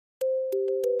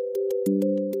Hello,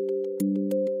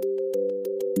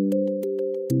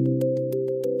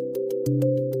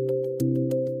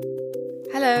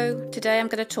 today I'm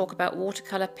going to talk about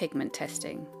watercolour pigment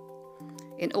testing.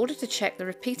 In order to check the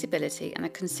repeatability and the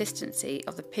consistency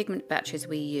of the pigment batches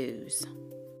we use.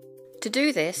 To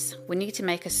do this, we need to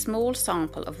make a small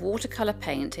sample of watercolour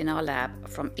paint in our lab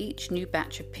from each new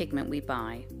batch of pigment we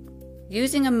buy.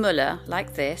 Using a muller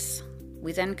like this,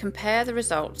 we then compare the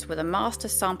results with a master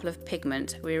sample of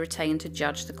pigment we retain to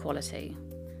judge the quality.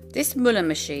 This muller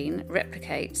machine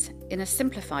replicates, in a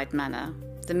simplified manner,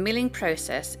 the milling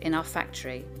process in our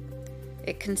factory.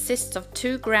 It consists of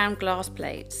 2 ground glass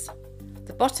plates.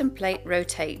 The bottom plate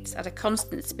rotates at a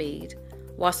constant speed,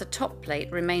 whilst the top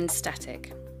plate remains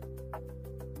static.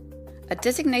 A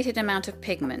designated amount of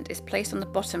pigment is placed on the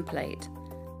bottom plate,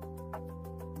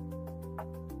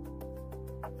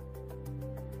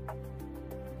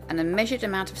 and a measured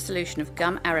amount of solution of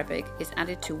gum arabic is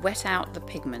added to wet out the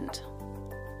pigment.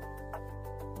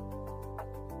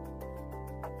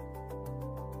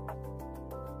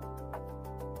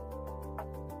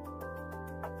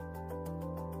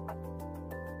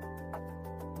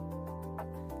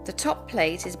 The top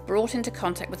plate is brought into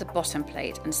contact with the bottom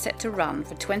plate and set to run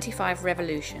for 25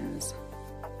 revolutions.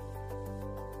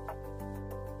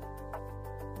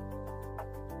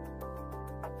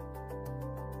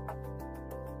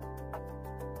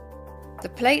 The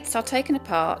plates are taken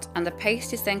apart and the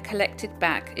paste is then collected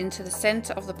back into the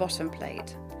centre of the bottom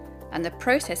plate, and the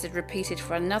process is repeated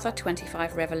for another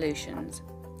 25 revolutions,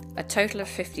 a total of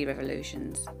 50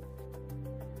 revolutions.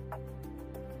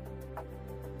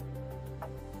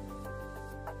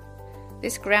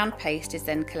 This ground paste is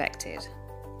then collected.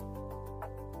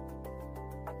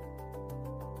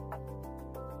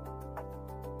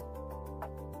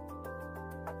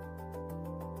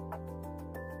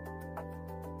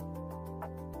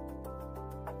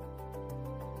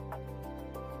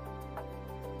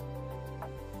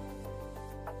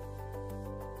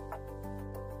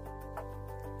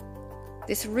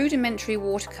 This rudimentary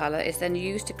watercolour is then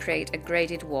used to create a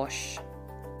graded wash.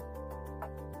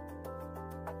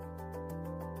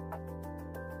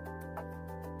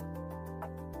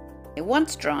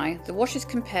 Once dry, the wash is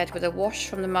compared with a wash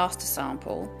from the master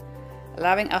sample,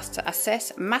 allowing us to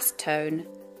assess mass tone,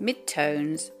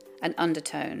 mid-tones and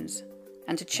undertones,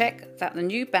 and to check that the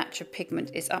new batch of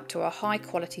pigment is up to a high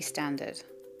quality standard.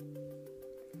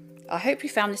 I hope you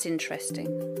found this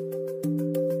interesting.